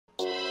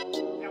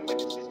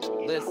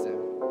Listen,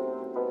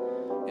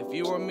 if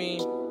you were me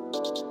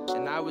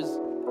and I was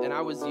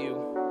you,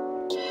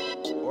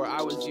 or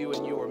I was you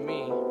and you were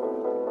me,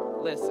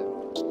 listen,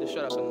 just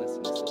shut up and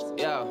listen.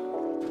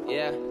 Yo,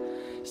 yeah.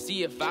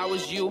 See, if I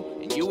was you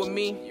and you were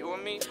me,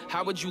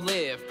 how would you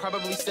live?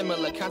 Probably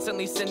similar,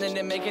 constantly sinning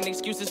and making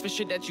excuses for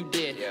shit that you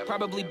did.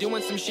 Probably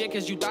doing some shit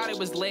cause you thought it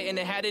was lit and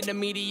it had an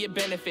immediate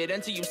benefit,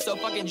 until you so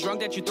fucking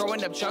drunk that you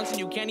throwing up chunks and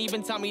you can't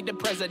even tell me the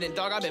president.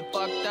 Dog, I've been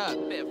fucked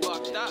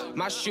up.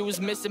 My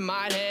shoes missing,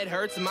 my head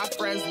hurts, and my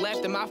friends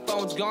left and my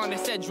phone's gone. They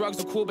said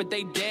drugs were cool, but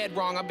they dead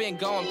wrong. I've been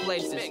going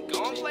places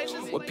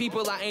with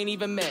people I ain't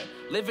even met,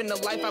 living the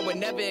life I would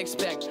never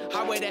expect.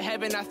 Highway to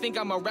heaven, I think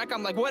I'm a wreck.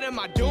 I'm like, what am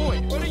I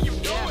doing? What are you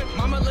doing?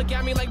 Mama look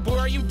at me like, boy,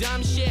 are you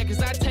dumb shit?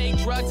 Cause I take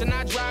drugs and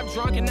I drive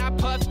drunk and I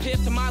puff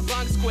piff till my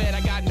lungs quit.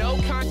 I got no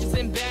conscience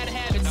and bad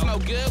habits,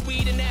 smoke good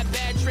weed and that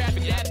bad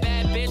traffic. That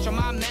bad bitch on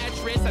my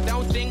mattress, I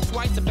don't think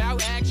twice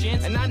about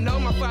actions. And I know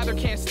my father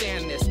can't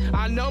stand this,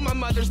 I know my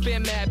mother's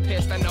been mad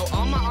pissed. I know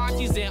all my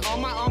aunties and all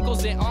my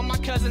uncles and all my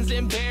cousins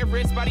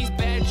embarrassed by these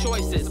bad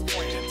choices,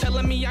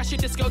 telling me I should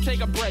just go take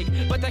a break.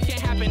 But that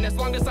can't happen, as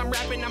long as I'm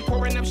rapping, I'm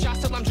pouring up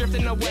shots till I'm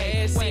drifting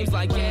away. It seems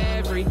like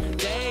every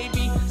day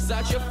be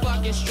such a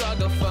fucking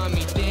struggle for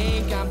me.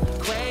 Think I'm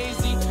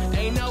crazy,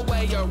 ain't no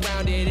way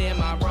around it.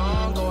 Am I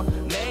wrong, or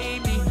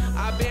maybe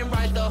I've been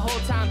right the whole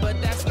time?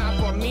 But that's not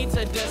for me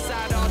to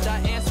decide, all the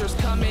answers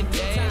come in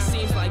day. It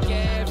seems like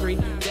every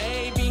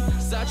day be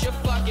such a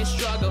fucking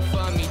struggle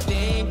for me.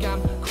 Think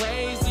I'm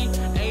crazy,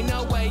 ain't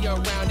no way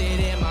around it.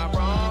 Am I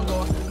wrong,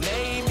 or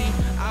maybe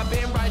I've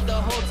been right the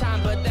whole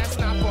time? But that's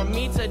not for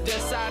me to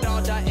decide,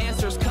 all the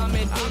answers come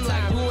in due time.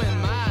 Like, who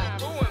am I?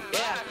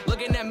 Yeah,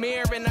 look in that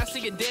mirror and I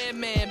see a dead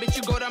man. Bitch,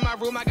 you go to my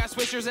room, I got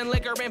swishers and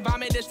liquor and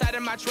vomit inside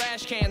of my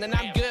trash can. And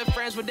I'm good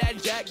friends with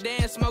that Jack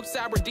Dan, smoke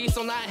sour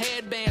diesel, not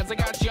headbands. I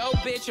got yo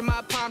bitch in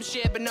my palm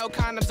shit, but no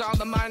condoms all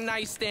on my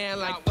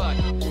nightstand. Like, fuck,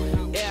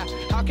 yeah,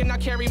 how can I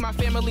carry my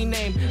family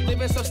name?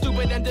 Living so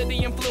stupid under the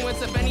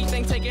influence of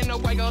anything, taking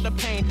away all the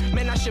pain.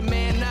 Man, I should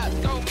man up,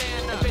 go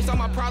man up, and face all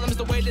my problems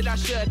the way that I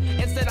should.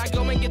 Instead I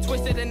go and get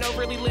twisted and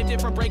overly lived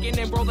it, for breaking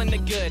and rolling the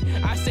good.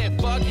 I said,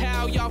 fuck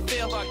how y'all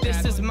feel,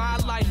 this is my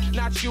life,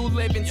 not you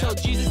living. Till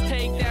Jesus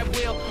take that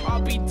wheel,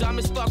 I'll be dumb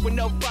as fuck with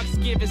no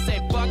fucks given. Say,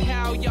 fuck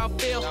how y'all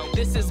feel,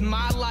 this is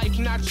my life,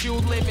 not you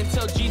living.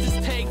 Till Jesus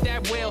take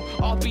that wheel,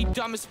 I'll be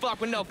dumb as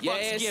fuck with no fucks given.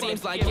 Yeah, it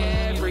seems like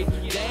every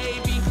day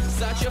be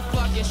such a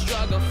fucking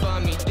struggle for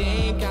me.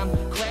 Think I'm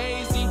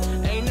crazy,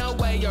 ain't no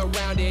way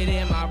around it.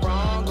 Am I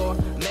wrong, or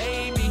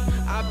maybe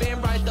I've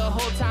been right the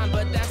whole time?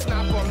 But that's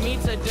not for me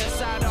to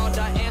decide, all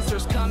the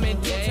answers come in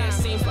due time. It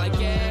seems like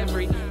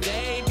every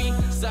day be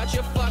such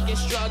a fucking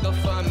struggle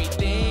for me.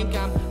 Think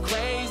I'm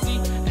crazy,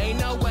 ain't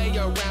no way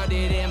around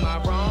it. Am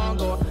I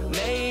wrong, or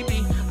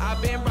maybe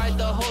I've been right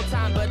the whole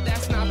time? But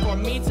that's not for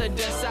me to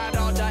decide,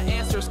 all the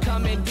answers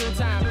come in due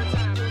time.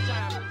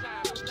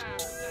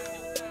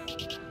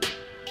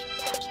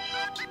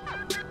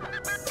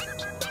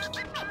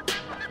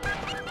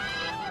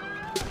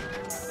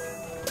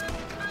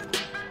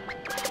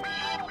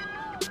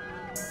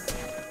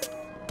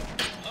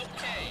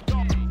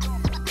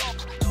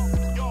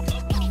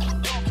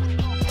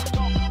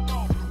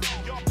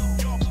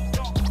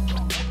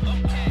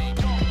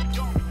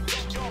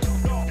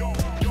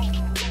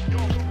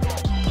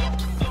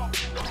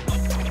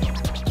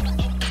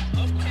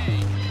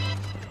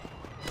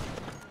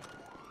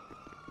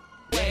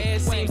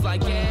 Seems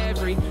like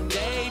every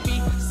day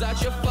be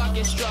such a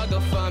fucking struggle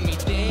for me.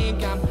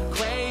 Think I'm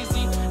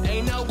crazy,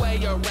 ain't no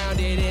way around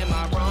it. Am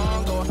I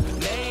wrong, or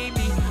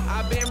maybe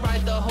I've been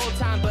right the whole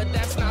time? But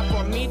that's not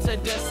for me to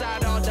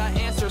decide, all the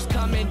answers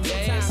come in due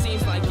time. It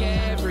seems like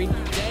every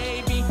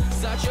day be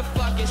such a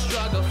fucking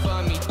struggle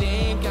for me.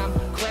 Think I'm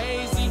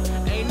crazy,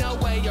 ain't no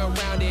way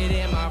around it.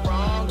 Am I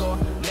wrong, or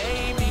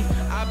maybe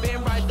I've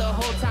been right the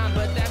whole time?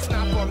 But that's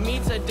not for me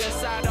to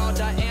decide, all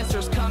the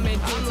answers come in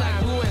due time. Like,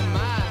 who am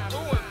I?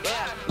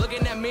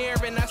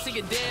 Mirror and I see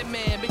a dead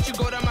man. Bitch, you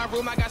go to my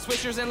room, I got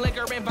swishers and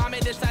liquor and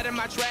vomit inside of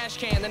my trash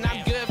can. And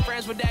I'm good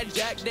friends with that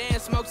Jack Dan,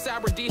 smoke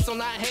sour diesel,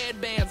 not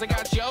headbands. I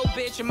got yo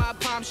bitch in my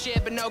palm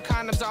shit, but no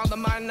condoms all on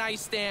my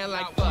nightstand.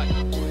 Like, fuck,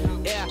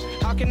 yeah,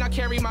 how can I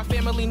carry my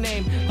family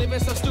name? Living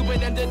so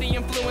stupid under the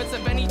influence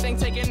of anything,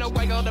 taking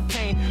away all the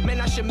pain. Man,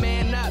 I should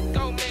man up,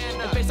 go man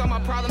up, and face all my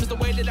problems the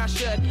way that I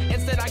should.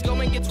 Instead I go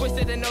and get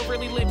twisted and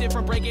overly lived it,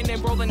 for breaking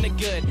and rolling the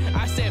good.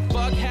 I said,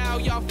 fuck how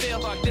y'all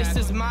feel, this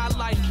is my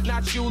life,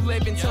 not you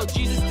living. Till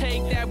Jesus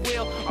take that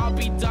wheel, I'll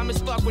be dumb as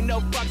fuck with no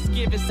fucks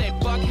given. Say,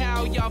 fuck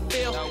how y'all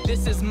feel,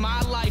 this is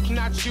my life,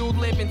 not you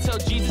living. Till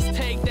Jesus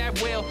take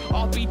that wheel,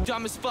 I'll be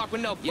dumb as fuck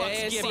with no fucks given.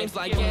 Yeah, it seems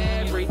like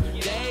every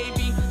day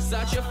be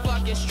such a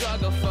fucking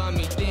struggle for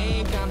me.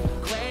 Think I'm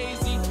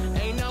crazy,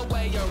 ain't no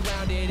way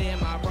around it.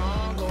 Am I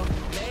wrong, or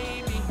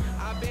maybe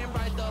I've been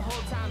right the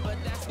whole time? But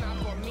that's not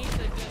for me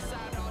to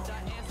decide, all the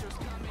answers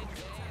come in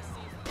due time.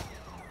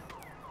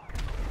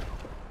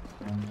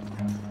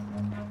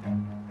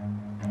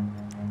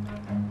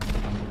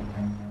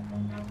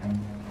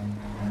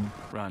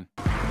 Run.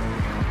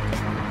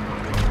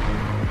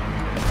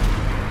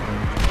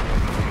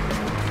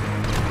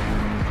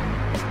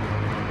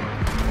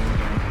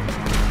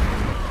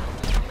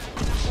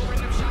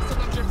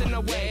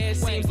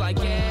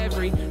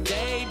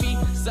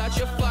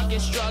 fucking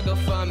struggle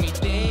for me.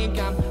 Think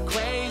I'm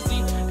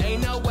crazy,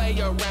 ain't no way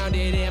around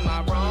it. Am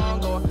I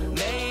wrong, or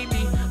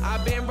maybe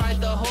I've been right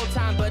the whole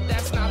time, but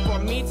that's not for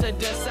me to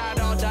decide.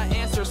 All the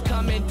answers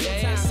come in due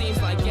time. It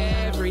seems like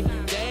every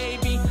day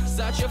be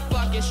such a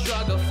fucking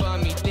struggle for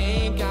me.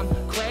 Think I'm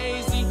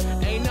crazy,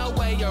 ain't no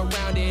way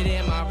around it.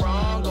 Am I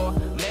wrong, or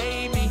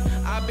maybe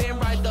I've been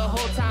right the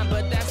whole time,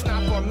 but that's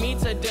not for me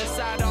to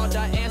decide. All the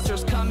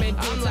answers come in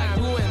due time. I'm like,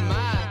 who am I?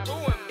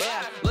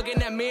 Yeah, look in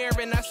that mirror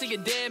and I see a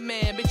dead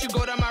man. Bitch, you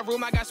go to my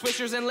room, I got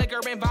swishers and liquor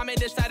and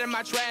vomit inside of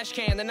my trash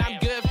can. And I'm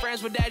good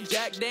friends with that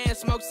Jack Dan,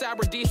 smoke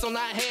sour diesel,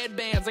 not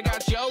headbands. I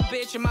got yo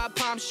bitch in my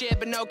palm shit,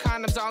 but no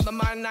condoms all on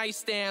my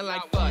nightstand.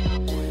 Like fuck,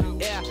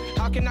 yeah,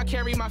 how can I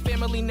carry my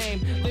family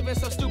name? Living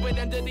so stupid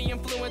under the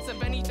influence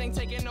of anything,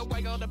 taking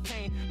away all the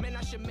pain. Man,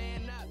 I should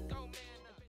man up.